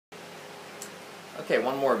Okay,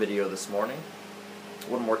 one more video this morning.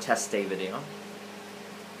 One more test day video.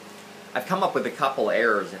 I've come up with a couple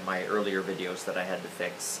errors in my earlier videos that I had to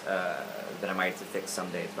fix, that I might have to fix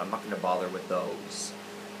some days, but I'm not going to bother with those.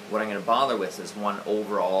 What I'm going to bother with is one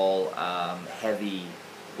overall heavy,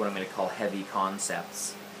 what I'm going to call heavy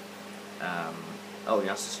concepts. Oh, you're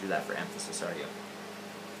not supposed to do that for emphasis, are you?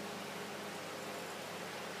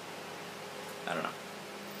 I don't know.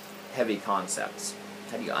 Heavy concepts.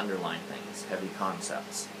 How do you underline things? Heavy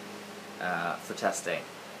concepts for test day.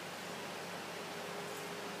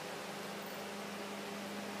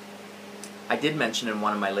 I did mention in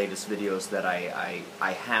one of my latest videos that I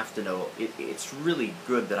have to know, it's really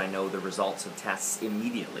good that I know the results of tests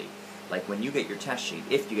immediately. Like when you get your test sheet,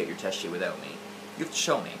 if you get your test sheet without me, you have to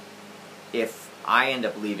show me. If I end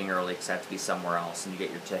up leaving early because I have to be somewhere else and you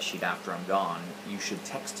get your test sheet after I'm gone, you should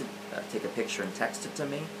text it, take a picture and text it to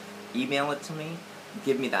me, email it to me,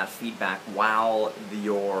 give me that feedback while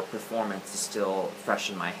your performance is still fresh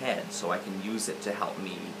in my head so I can use it to help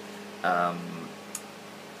me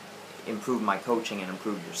improve my coaching and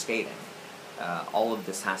improve your skating. All of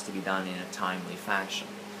this has to be done in a timely fashion.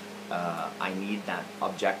 I need that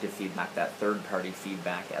objective feedback, that third-party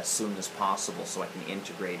feedback as soon as possible so I can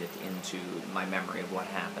integrate it into my memory of what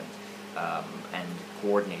happened and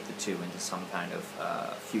coordinate the two into some kind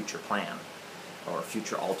of future plan or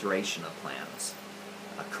future alteration of plans,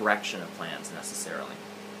 a correction of plans necessarily,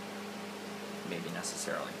 maybe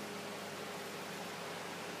necessarily.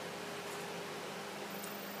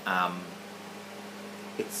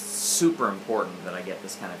 It's super important that I get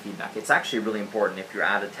this kind of feedback. It's actually really important if you're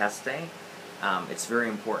at a test day. It's very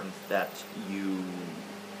important that you,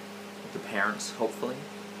 the parents hopefully,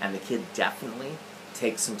 and the kid definitely,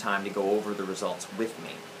 take some time to go over the results with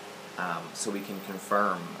me so we can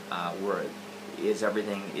confirm is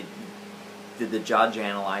everything, did the judge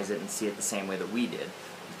analyze it and see it the same way that we did?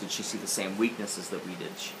 Did she see the same weaknesses that we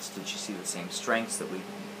did? Did she see the same strengths that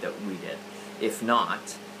we did? If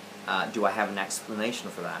not, do I have an explanation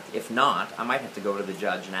for that? If not, I might have to go to the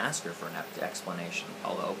judge and ask her for an explanation,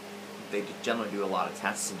 although they generally do a lot of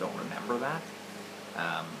tests and don't remember that.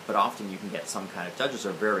 But often you can get some kind of, judges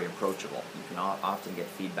are very approachable. You can often get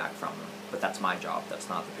feedback from them. But that's my job, that's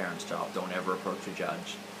not the parent's job. Don't ever approach a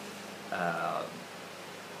judge.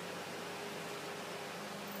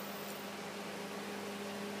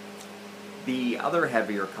 The other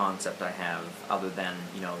heavier concept I have, other than,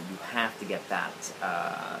 you have to get that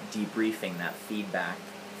debriefing, that feedback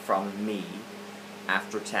from me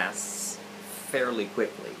after tests fairly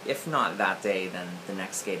quickly. If not that day, then the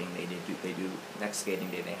next skating day next skating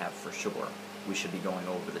day they have for sure. We should be going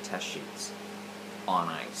over the test sheets on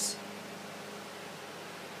ice,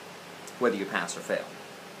 whether you pass or fail.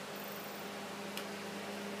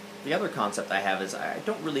 The other concept I have is I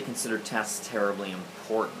don't really consider tests terribly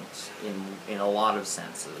important in a lot of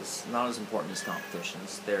senses. Not as important as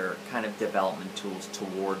competitions. They're kind of development tools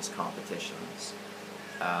towards competitions.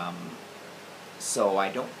 So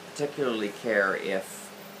I don't particularly care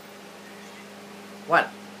if...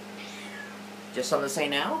 What? Just something to say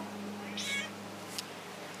now?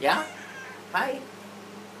 Yeah? Hi?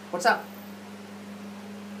 What's up?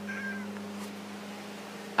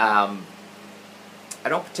 I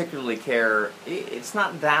don't particularly care. It's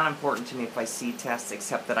not that important to me if I see tests,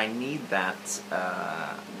 except that I need that,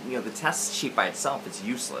 the test sheet by itself is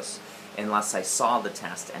useless unless I saw the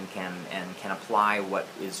test and can apply what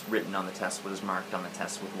is written on the test, what is marked on the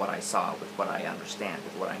test with what I saw, with what I understand,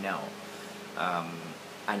 with what I know.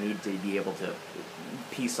 I need to be able to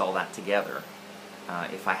piece all that together.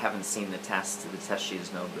 If I haven't seen the test sheet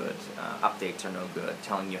is no good, updates are no good,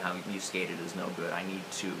 telling you how you skated is no good.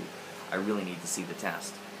 I really need to see the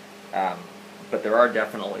test. But there are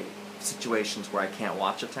definitely situations where I can't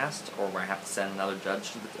watch a test, or where I have to send another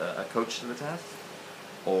judge, a coach to the test,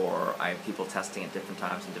 or I have people testing at different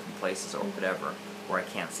times in different places, or whatever, where I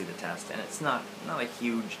can't see the test. And it's not a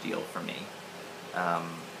huge deal for me.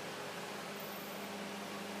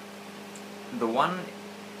 The one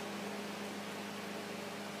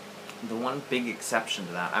big exception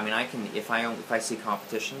to that, I mean, I can, if I see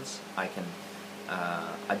competitions, I can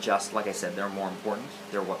adjust. Like I said, they're more important.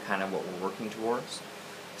 They're what we're working towards.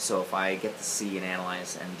 So if I get to see and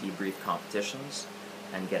analyze and debrief competitions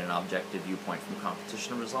and get an objective viewpoint from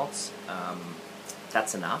competition results,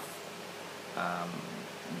 that's enough.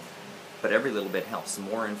 But every little bit helps. The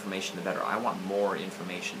more information, the better. I want more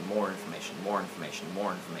information, more information, more information,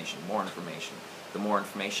 more information, more information. The more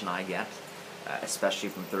information I get, especially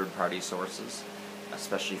from third-party sources,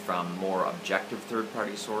 especially from more objective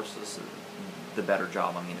third-party sources, the better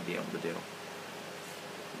job I'm going to be able to do.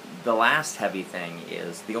 The last heavy thing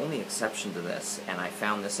is, the only exception to this, and I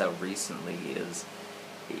found this out recently, is,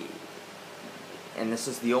 and this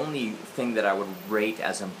is the only thing that I would rate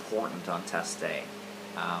as important on test day.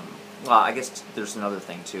 Well, I guess there's another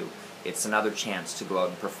thing too. It's another chance to go out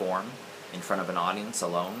and perform in front of an audience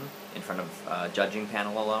alone, in front of a judging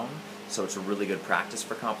panel alone. So it's a really good practice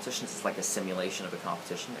for competitions. It's like a simulation of a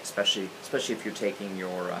competition, especially if you're taking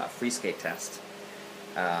your free skate test,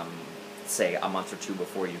 say a month or two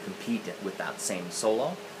before you compete with that same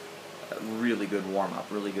solo. Really good warm-up,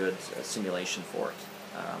 really good simulation for it.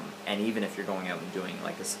 And even if you're going out and doing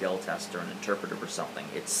like a skill test or an interpretive or something,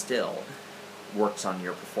 it still works on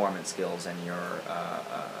your performance skills and your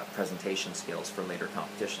presentation skills for later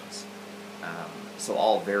competitions. So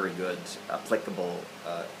all very good, applicable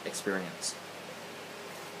experience.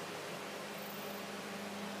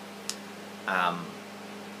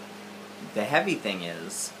 The heavy thing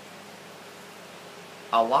is,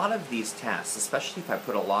 a lot of these tests, especially if I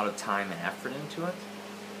put a lot of time and effort into it,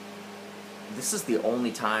 this is the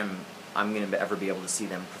only time I'm going to ever be able to see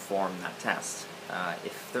them perform that test.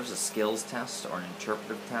 If there's a skills test or an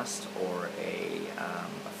interpretive test or a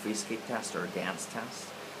free skate test or a dance test,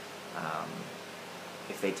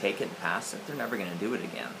 if they take it and pass it, they're never going to do it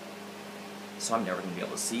again. So I'm never going to be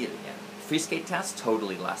able to see it again. Free skate test,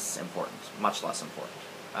 totally less important, much less important.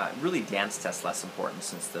 Really dance test less important,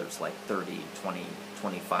 since there's like 30, 20,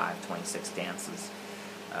 25, 26 dances.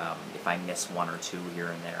 If I miss one or two here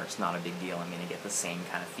and there, it's not a big deal. I'm going to get the same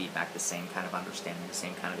kind of feedback, the same kind of understanding, the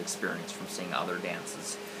same kind of experience from seeing other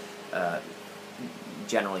dances.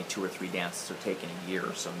 Generally 2 or 3 dances are taken a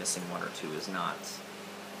year, so missing 1 or 2 is not,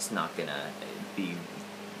 it's not going to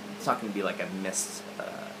be like I've missed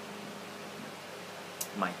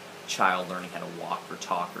my child learning how to walk or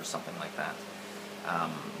talk or something like that.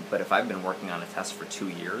 But if I've been working on a test for 2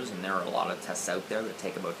 years, and there are a lot of tests out there that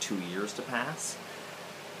take about 2 years to pass,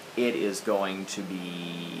 it is going to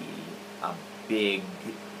be a big,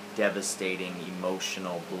 devastating,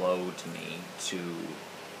 emotional blow to me to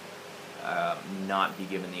not be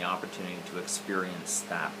given the opportunity to experience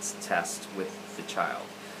that test with the child,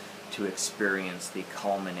 to experience the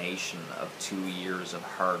culmination of 2 years of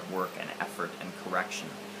hard work and effort and correction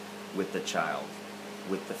with the child,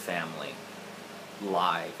 with the family,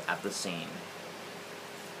 live at the scene.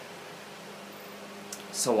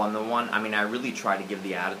 So on the one, I mean, I really try to give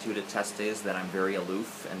the attitude at test days that I'm very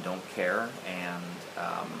aloof and don't care, and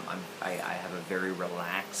I have a very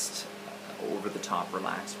relaxed, over-the-top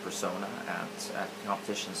relaxed persona at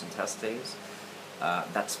competitions and test days.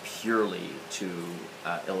 That's purely to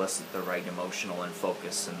elicit the right emotional and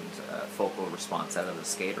focus and focal response out of the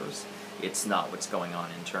skaters. It's not what's going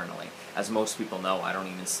on internally. As most people know, I don't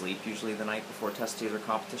even sleep usually the night before test days or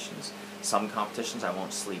competitions. Some competitions I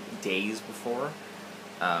won't sleep days before.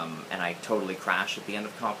 And I totally crash at the end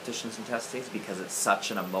of competitions and test days because it's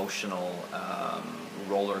such an emotional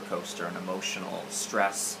roller coaster, an emotional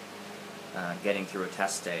stress getting through a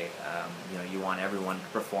test day. You know, you want everyone to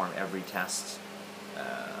perform every test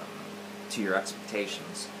to your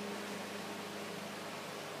expectations.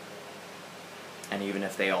 And even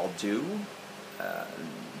if they all do,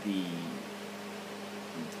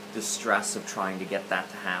 the stress of trying to get that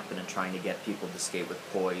to happen and trying to get people to skate with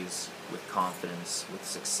poise, with confidence, with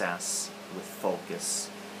success, with focus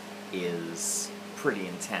is pretty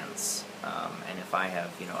intense. And if I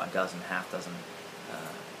have, you know, a dozen, half dozen,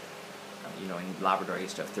 you know, in Labrador I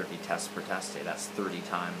used to have 30 tests per test day. That's 30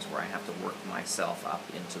 times where I have to work myself up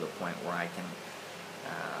into the point where I can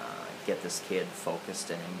get this kid focused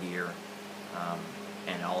and in gear.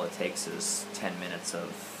 And all it takes is 10 minutes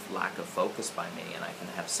of lack of focus by me, and I can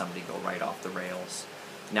have somebody go right off the rails.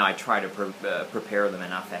 Now I try to prepare them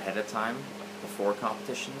enough ahead of time before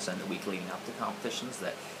competitions and the week leading up to competitions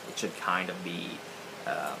that it should kind of be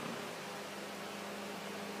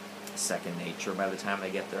second nature by the time they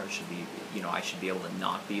get there. It should be, you know, I should be able to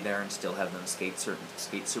not be there and still have them skate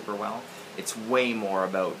super well. It's way more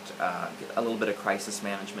about a little bit of crisis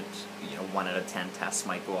management. You know, 1 out of 10 tests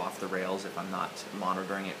might go off the rails if I'm not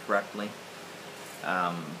monitoring it correctly.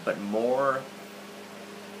 But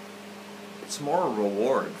it's more a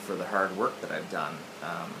reward for the hard work that I've done.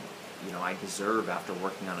 You know, I deserve, after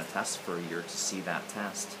working on a test for a year, to see that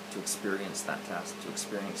test, to experience that test, to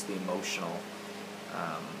experience the emotional,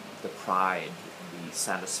 the pride, the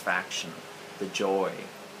satisfaction, the joy,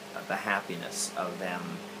 the happiness of them,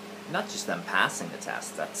 not just them passing the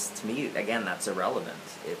test. That's, to me, again, that's irrelevant.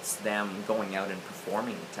 It's them going out and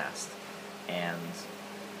performing the test and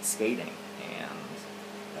skating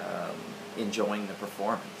and enjoying the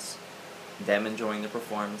performance. them enjoying the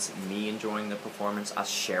performance, me enjoying the performance, us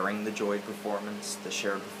sharing the joy performance, the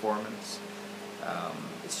shared performance.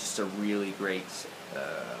 It's just a really great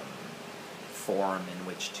forum in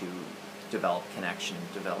which to develop connection,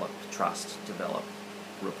 develop trust, develop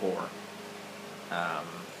rapport.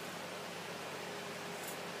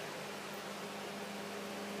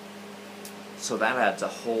 So that adds a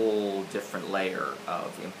whole different layer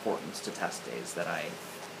of importance to test days that I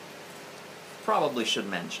probably should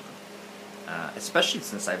mention. Especially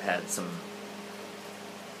since I've had some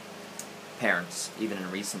parents, even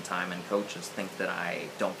in recent time, and coaches think that I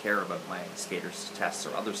don't care about my skaters' tests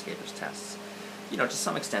or other skaters' tests. You know, to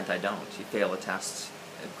some extent I don't. You fail a test,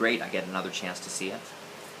 great, I get another chance to see it.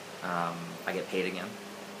 I get paid again.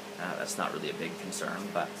 That's not really a big concern,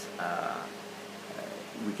 but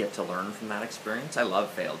we get to learn from that experience. I love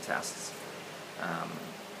failed tests.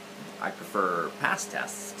 I prefer past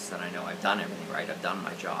tests because then I know I've done everything right, I've done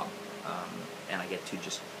my job, and I get to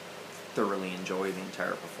just thoroughly enjoy the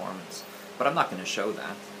entire performance. But I'm not going to show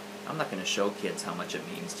that. I'm not going to show kids how much it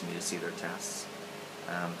means to me to see their tests.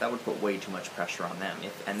 That would put way too much pressure on them.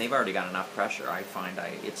 And they've already got enough pressure. I find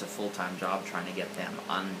it's a full-time job trying to get them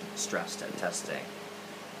unstressed at test day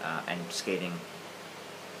and skating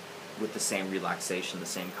with the same relaxation, the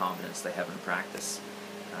same confidence they have in practice.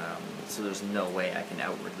 So there's no way I can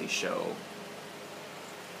outwardly show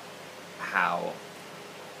how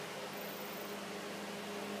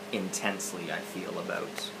intensely I feel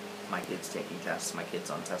about my kids taking tests, my kids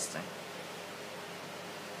on testing.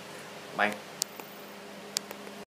 My